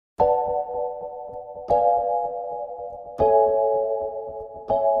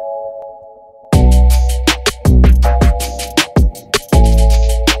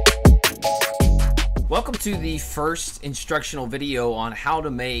to the first instructional video on how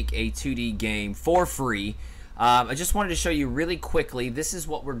to make a 2D game for free. I just wanted to show you really quickly, this is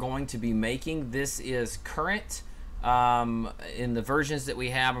what we're going to be making. This is current in the versions that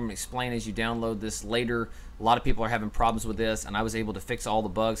we have. I'm going to explain as you download this later. A lot of people are having problems with this, and I was able to fix all the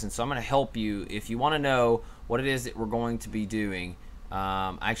bugs, and so I'm going to help you if you want to know what it is that we're going to be doing.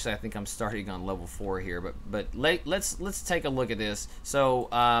 Actually, I think I'm starting on level 4 here, but let's take a look at this. So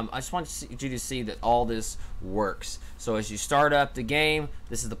I just want you to see that all this works. So as you start up the game,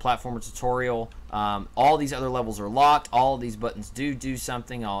 this is the platformer tutorial. All these other levels are locked. All of these buttons do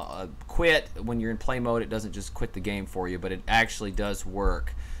something. I'll quit. When you're in play mode, it doesn't just quit the game for you, but it actually does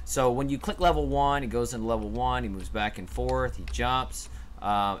work. So when you click level 1, he goes into level 1. He moves back and forth. He jumps.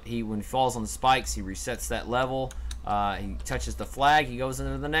 When he falls on the spikes, he resets that level. He touches the flag, he goes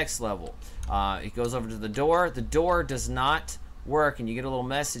into the next level. He goes over to the door. The door does not work, and you get a little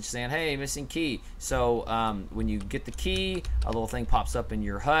message saying, hey, missing key. So when you get the key, a little thing pops up in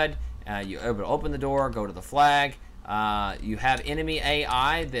your HUD. You're able to open the door, go to the flag. You have enemy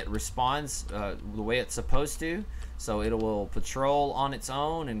AI that responds the way it's supposed to. So it will patrol on its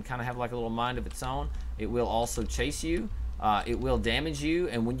own and kind of have like a little mind of its own. It will also chase you. It will damage you,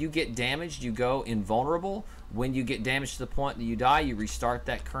 and when you get damaged, you go invulnerable. When you get damaged to the point that you die, you restart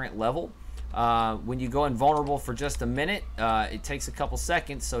that current level. When you go invulnerable for just a minute, it takes a couple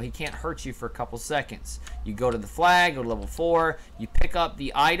seconds, so he can't hurt you for a couple seconds. You go to the flag, go to level 4, you pick up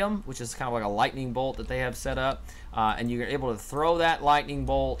the item, which is kind of like a lightning bolt that they have set up, and you're able to throw that lightning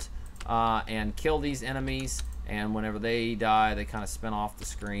bolt and kill these enemies, and whenever they die, they kind of spin off the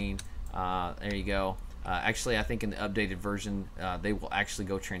screen. There you go. Actually, I think in the updated version, they will actually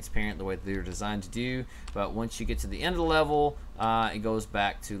go transparent the way that they're designed to do. But once you get to the end of the level, it goes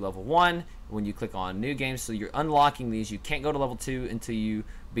back to level 1 when you click on new games. So you're unlocking these. You can't go to level 2 until you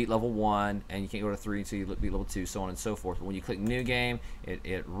beat level 1, and you can't go to 3 until you beat level 2, so on and so forth. But when you click new game,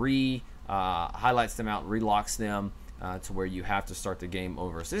 it highlights them out, relocks them to where you have to start the game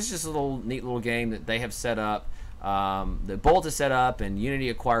over. So this is just a neat little game that they have set up. The Bolt is set up, and Unity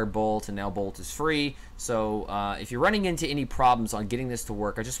acquired Bolt, and now Bolt is free. So if you're running into any problems on getting this to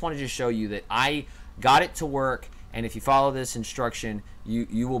work, I just wanted to show you that I got it to work, and if you follow this instruction,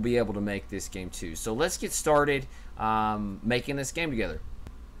 you will be able to make this game too. So let's get started making this game together.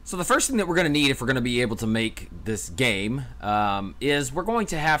 So the first thing that we're going to need if we're going to be able to make this game is we're going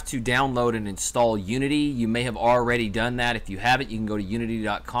to have to download and install Unity. You may have already done that. If you haven't, you can go to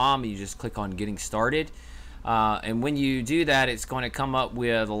unity.com and you just click on getting started. And when you do that, it's going to come up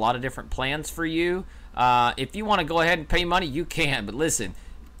with a lot of different plans for you. If you want to go ahead and pay money, you can. But listen,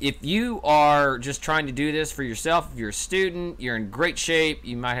 if you are just trying to do this for yourself, if you're a student, you're in great shape.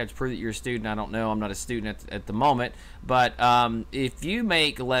 You might have to prove that you're a student. I don't know. I'm not a student at the moment. But if you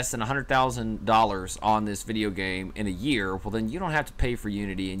make less than $100,000 on this video game in a year, well, then you don't have to pay for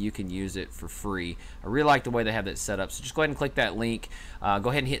Unity, and you can use it for free. I really like the way they have that set up. So just go ahead and click that link. Go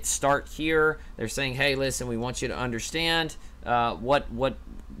ahead and hit start here. They're saying, hey, listen, we want you to understand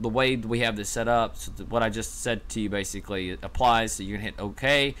the way we have this set up. So what I just said to you basically applies. So you're gonna hit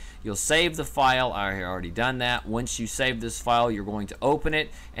OK. You'll save the file. I already done that. Once you save this file, you're going to open it,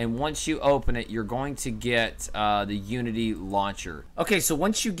 and once you open it, you're going to get the Unity launcher. Okay, so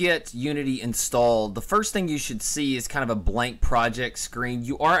once you get Unity installed, the first thing you should see is kind of a blank project screen.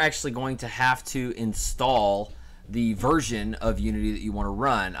 You are actually going to have to install the version of Unity that you want to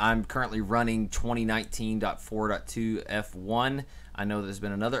run. I'm currently running 2019.4.2 F1. I know there's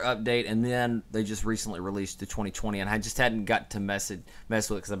been another update, and then they just recently released the 2020, and I just hadn't got to mess with it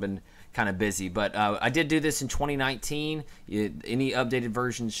because I've been kind of busy. But I did do this in 2019. Any updated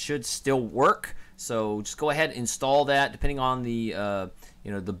versions should still work, so just go ahead and install that. Depending on the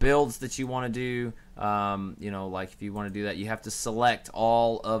the builds that you want to do, like if you want to do that, you have to select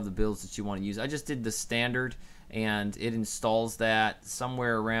all of the builds that you want to use. I just did the standard, and it installs that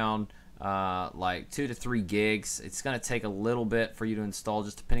somewhere around like 2 to 3 gigs. It's going to take a little bit for you to install,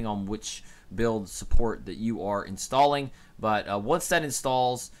 just depending on which build support that you are installing. But once that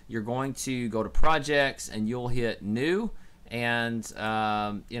installs, you're going to go to projects, and you'll hit new, and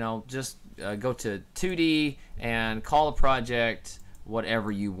just go to 2D and call the project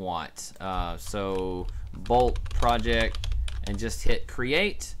whatever you want. So Bolt project, and just hit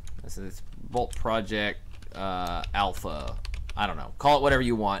create. This is Bolt project alpha. I don't know, call it whatever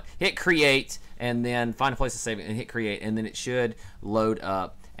you want. Hit create, and then find a place to save it and hit create, and then it should load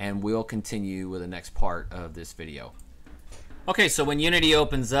up, and we'll continue with the next part of this video. Okay, so when Unity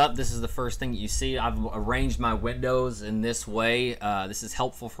opens up, this is the first thing that you see. I've arranged my windows in this way. This is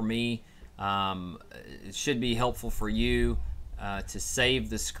helpful for me. It should be helpful for you. to save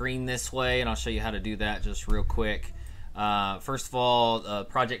the screen this way, and I'll show you how to do that just real quick. First of all, the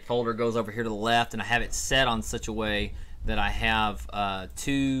project folder goes over here to the left, and I have it set on such a way that I have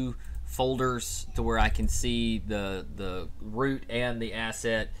 2 folders to where I can see the root and the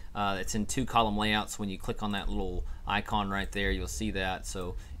asset. It's in 2 column layouts. When you click on that little icon right there, you'll see that.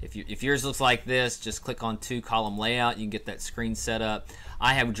 So if yours looks like this, just click on 2 column layout. You can get that screen set up.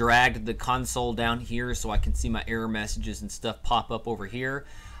 I have dragged the console down here so I can see my error messages and stuff pop up over here.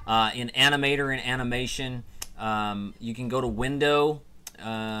 In Animator and Animation, you can go to Window.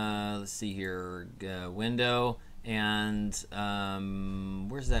 Let's see here, Window, and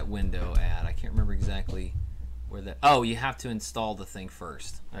where's that window at? I can't remember exactly where that. Oh, you have to install the thing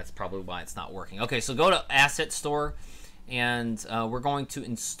first. That's probably why it's not working. Okay, so go to Asset Store, and we're going to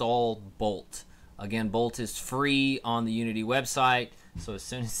install Bolt. Again, Bolt is free on the Unity website, so as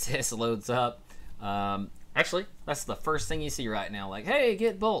soon as this loads up, actually, that's the first thing you see right now, like, hey,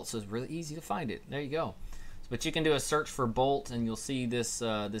 get Bolt. So it's really easy to find it. There you go. But you can do a search for Bolt, and you'll see this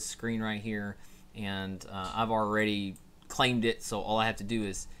this screen right here, and I've already claimed it, so all I have to do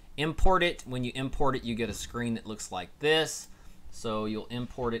is import it. When you import it, you get a screen that looks like this. So you'll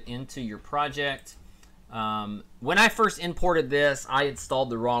import it into your project. When I first imported this, I installed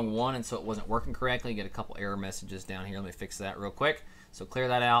the wrong one, and so it wasn't working correctly. You get a couple error messages down here. Let me fix that real quick. So clear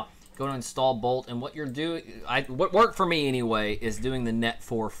that out. Go to install Bolt, and what you're doing, what worked for me anyway, is doing the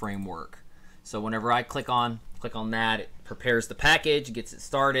Net4 framework. So whenever I click on that, it prepares the package, gets it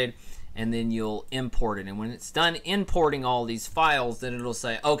started, and then you'll import it. And when it's done importing all these files, then it'll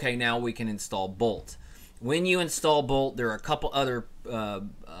say, okay, now we can install Bolt. When you install Bolt, there are a couple other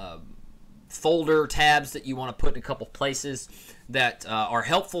folder tabs that you want to put in a couple places that are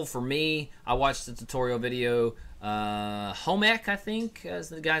helpful for me. I watched the tutorial video. Homek, I think, is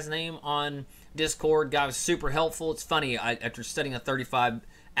the guy's name on Discord. Guy was super helpful. It's funny, after studying a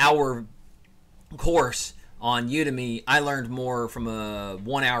 35-hour course on Udemy, I learned more from a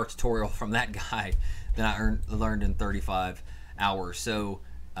 1-hour tutorial from that guy than I learned in 35 hours. So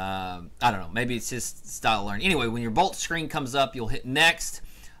I don't know, maybe it's his style of learning. Anyway, when your Bolt screen comes up, you'll hit next.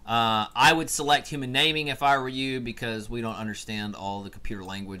 I would select human naming if I were you, because we don't understand all the computer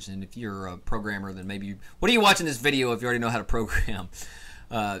language, and if you're a programmer, then maybe what are you watching this video if you already know how to program?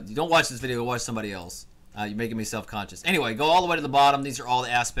 You don't watch this video, watch somebody else. You're making me self-conscious. Anyway, go all the way to the bottom. These are all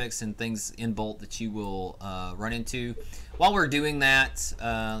the aspects and things in Bolt that you will run into. While we're doing that,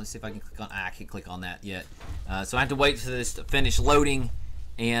 let's see if I can click on. I can't click on that yet. So I have to wait for this to finish loading,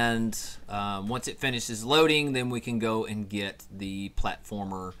 and once it finishes loading, then we can go and get the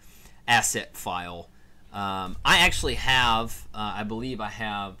platformer asset file. I actually have, I believe I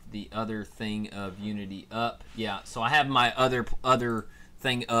have the other thing of Unity up. Yeah, so I have my other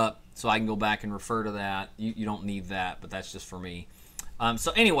thing up, so I can go back and refer to that. You don't need that, but that's just for me.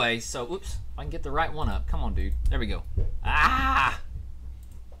 So anyway, so oops, if I can get the right one up. Come on, dude. There we go. Ah!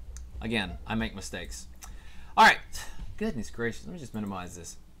 Again, I make mistakes. All right. Goodness gracious. Let me just minimize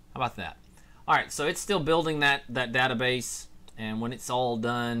this. How about that? All right, so it's still building that database, and when it's all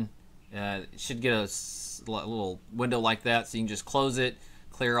done, it should get a little window like that, so you can just close it,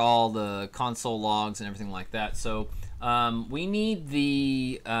 clear all the console logs and everything like that. So we need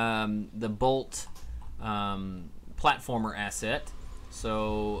the Bolt platformer asset.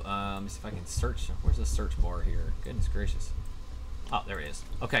 So let me see if I can search. Where's the search bar here? Goodness gracious. Oh, there it is.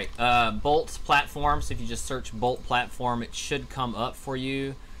 Okay, Bolt platform. So if you just search Bolt platform, it should come up for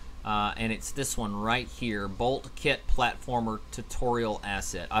you. And it's this one right here, Bolt Kit Platformer Tutorial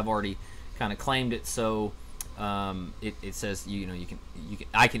Asset. I've already kind of claimed it, so it says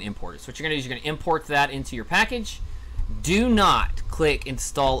I can import it. So what you're gonna do is you're gonna import that into your package. Do not click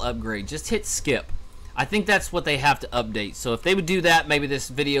Install Upgrade. Just hit Skip. I think that's what they have to update. So if they would do that, maybe this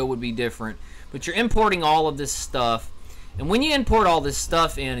video would be different. But you're importing all of this stuff. And when you import all this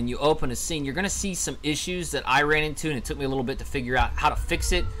stuff in and you open a scene, you're going to see some issues that I ran into, and it took me a little bit to figure out how to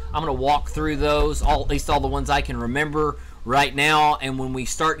fix it. I'm going to walk through those, at least all the ones I can remember right now. And when we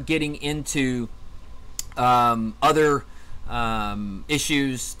start getting into other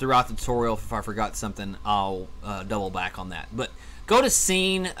issues throughout the tutorial, if I forgot something, I'll double back on that. But go to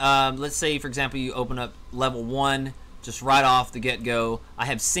scene. Let's say, for example, you open up level 1 just right off the get-go. I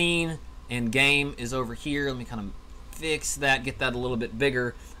have scene, and game is over here. Let me kind of fix that, get that a little bit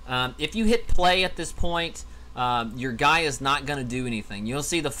bigger. If you hit play at this point, your guy is not going to do anything. You'll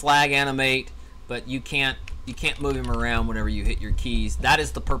see the flag animate, but you can't move him around whenever you hit your keys. That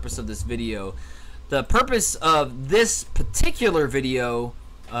is the purpose of this video. The purpose of this particular video,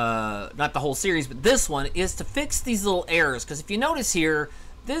 not the whole series, but this one, is to fix these little errors. Because if you notice here,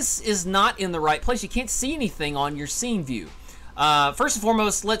 this is not in the right place. You can't see anything on your scene view. First and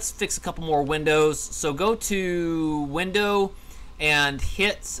foremost, let's fix a couple more windows. So go to Window and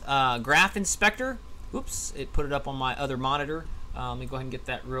hit Graph Inspector. Oops, it put it up on my other monitor. Let me go ahead and get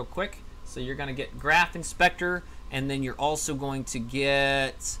that real quick. So you're going to get Graph Inspector, and then you're also going to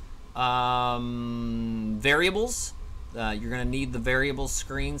get variables. You're going to need the variables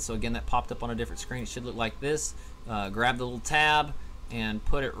screen. So again, that popped up on a different screen. It should look like this. Grab the little tab and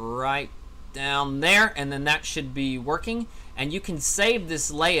put it right down there, and then that should be working. And you can save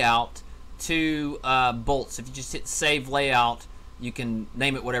this layout to bolts. If you just hit Save Layout, you can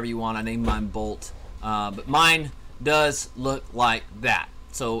name it whatever you want. I named mine Bolt, but mine does look like that.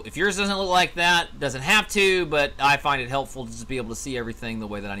 So if yours doesn't look like that, doesn't have to, but I find it helpful to just be able to see everything the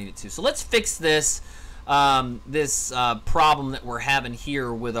way that I need it to. So let's fix this problem that we're having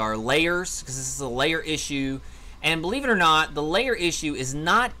here with our layers, because this is a layer issue. And believe it or not, the layer issue is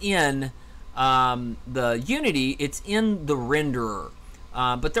not in the Unity, it's in the renderer.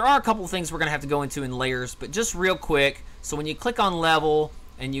 But there are a couple of things we're going to have to go into in layers, but just real quick. So when you click on level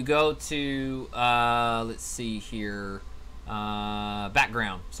and you go to, let's see here,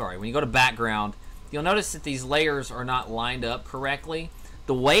 background. Sorry, when you go to background, you'll notice that these layers are not lined up correctly.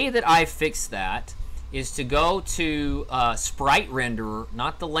 The way that I fix that is to go to Sprite Renderer,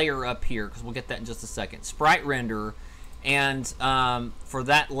 not the layer up here, because we'll get that in just a second. Sprite Renderer, and for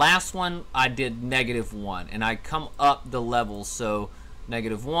that last one, I did -1, and I come up the levels. So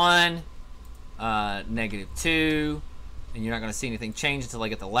 -1, -2, and you're not going to see anything change until I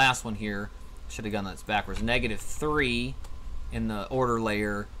get the last one here. Should have done that backwards. -3 in the order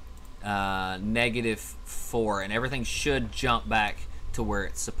layer, -4, and everything should jump back to where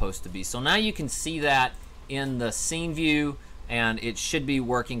it's supposed to be. So now you can see that in the scene view, and it should be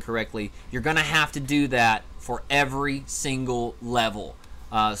working correctly. You're going to have to do that for every single level.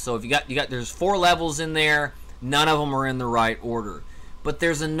 So if you got there's 4 levels in there, none of them are in the right order. But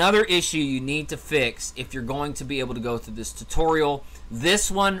there's another issue you need to fix if you're going to be able to go through this tutorial.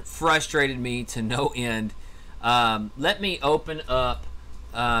 This one frustrated me to no end. Let me open up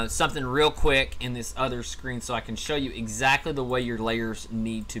something real quick in this other screen so I can show you exactly the way your layers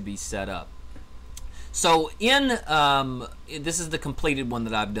need to be set up. So in this is the completed one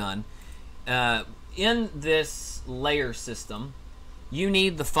that I've done. In this layer system, you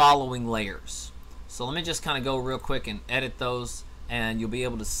need the following layers. So let me just kind of go real quick and edit those, and you'll be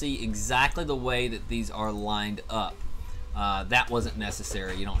able to see exactly the way that these are lined up. That wasn't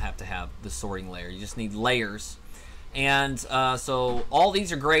necessary. You don't have to have the sorting layer. You just need layers. And so all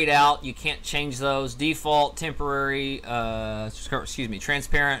these are grayed out. You can't change those. Default, temporary,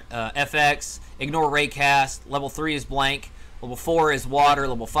 transparent, FX, ignore raycast. Level 3 is blank. Level 4 is water.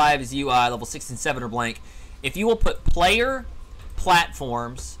 Level 5 is UI. Level 6 and 7 are blank. If you will put player,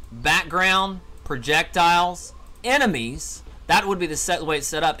 platforms, background, projectiles, enemies, that would be the way it's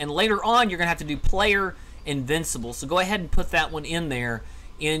set up. And later on, you're going to have to do player invincible. So go ahead and put that one in there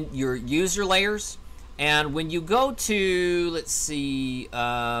in your user layers. And when you go to, let's see,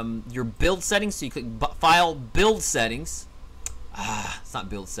 your build settings, so you click File, Build Settings. It's not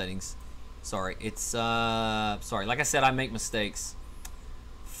Build Settings. Sorry, it's, sorry, like I said, I make mistakes.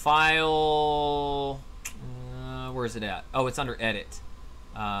 File, where is it at? Oh, it's under Edit.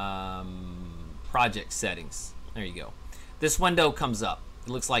 Project Settings. There you go. This window comes up. It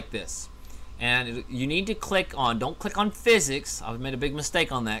looks like this. And you need to click on, don't click on Physics. I've made a big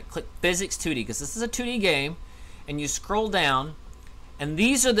mistake on that. Click Physics 2D, because this is a 2D game. And you scroll down, and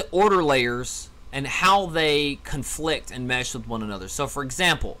these are the order layers and how they conflict and mesh with one another. So for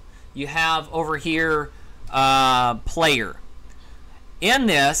example, you have over here player. In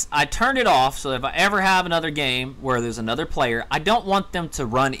this, I turned it off, so if I ever have another game where there's another player, I don't want them to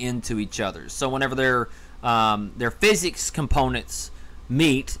run into each other. So whenever their physics components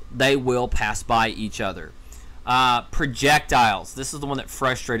meet, they will pass by each other. Projectiles. This is the one that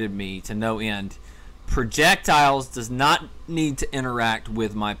frustrated me to no end. Projectiles does not need to interact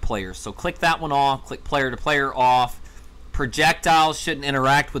with my players. So click that one off. Click player to player off. Projectiles shouldn't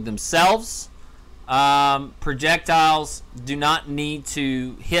interact with themselves. Projectiles do not need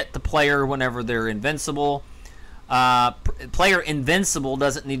to hit the player whenever they're invincible. Player invincible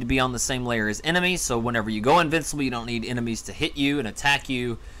doesn't need to be on the same layer as enemies, so whenever you go invincible, you don't need enemies to hit you and attack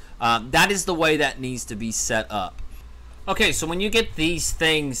you. That is the way that needs to be set up. Okay, so when you get these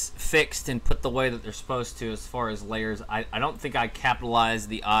things fixed and put the way that they're supposed to as far as layers, I don't think I capitalized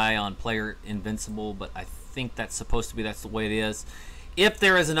the I on player invincible, but I think that's supposed to be, that's the way it is. If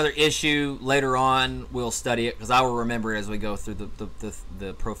there is another issue later on, we'll study it, because I will remember it as we go through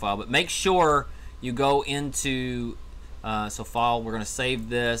the profile. But make sure you go into, so file, we're going to save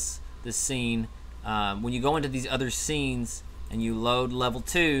this scene. When you go into these other scenes, and you load level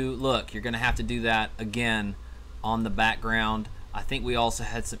 2, look, you're going to have to do that again on the background. I think we also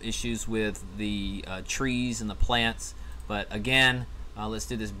had some issues with the trees and the plants, but again, let's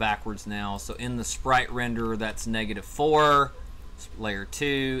do this backwards now. So in the sprite renderer, that's -4. Layer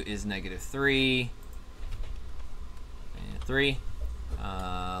 2 is -3. And 3.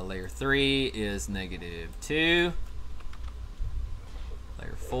 Layer 3 is -2.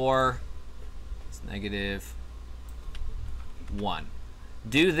 Layer 4 is -1.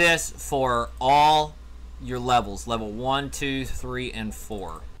 Do this for all your levels, level 1, 2, 3, and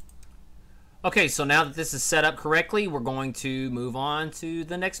 4. Okay, so now that this is set up correctly, we're going to move on to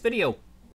the next video.